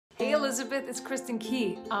Hey Elizabeth, it's Kirsten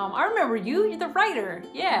Key. I remember you, you're the writer.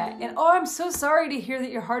 Yeah, and oh, I'm so sorry to hear that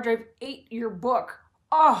your hard drive ate your book.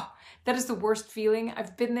 Oh, that is the worst feeling.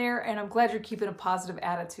 I've been there and I'm glad you're keeping a positive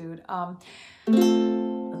attitude.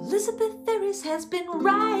 Elizabeth Ferris has been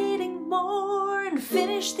writing more and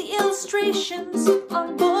finished the illustrations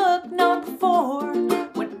on book number 4.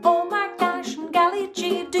 When, oh my gosh, and golly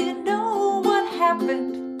gee, do you know what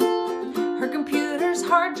happened? Her computer's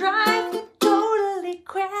hard drive totally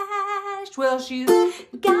crashed. Well, she's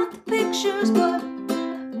got the pictures, but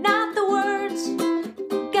not the words.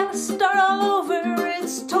 Gotta start all over,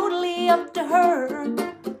 it's totally up to her.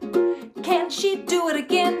 Can she do it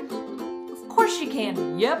again? Of course she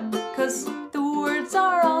can, yep, 'cause the words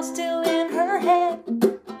are all still in her head.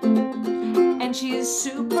 And she's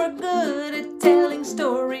super good at telling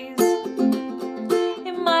stories.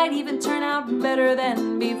 It might even turn out better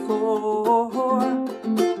than before.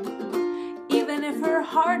 Even if her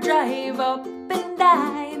hard drive up and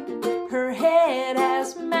died, her head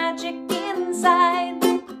has magic inside.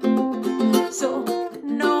 So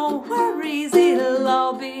no worries, it'll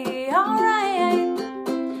all be alright.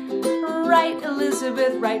 Right,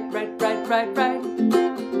 Elizabeth, right.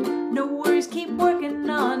 No worries, keep working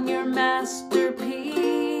on your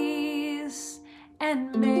masterpiece.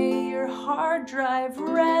 And may your hard drive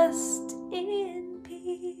rest in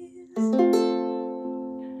peace.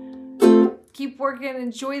 Keep working,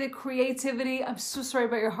 enjoy the creativity. I'm so sorry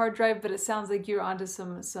about your hard drive, but it sounds like you're onto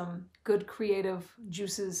some good creative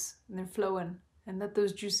juices and they're flowing. And let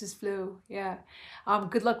those juices flow, yeah.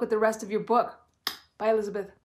 Good luck with the rest of your book. Bye, Elizabeth.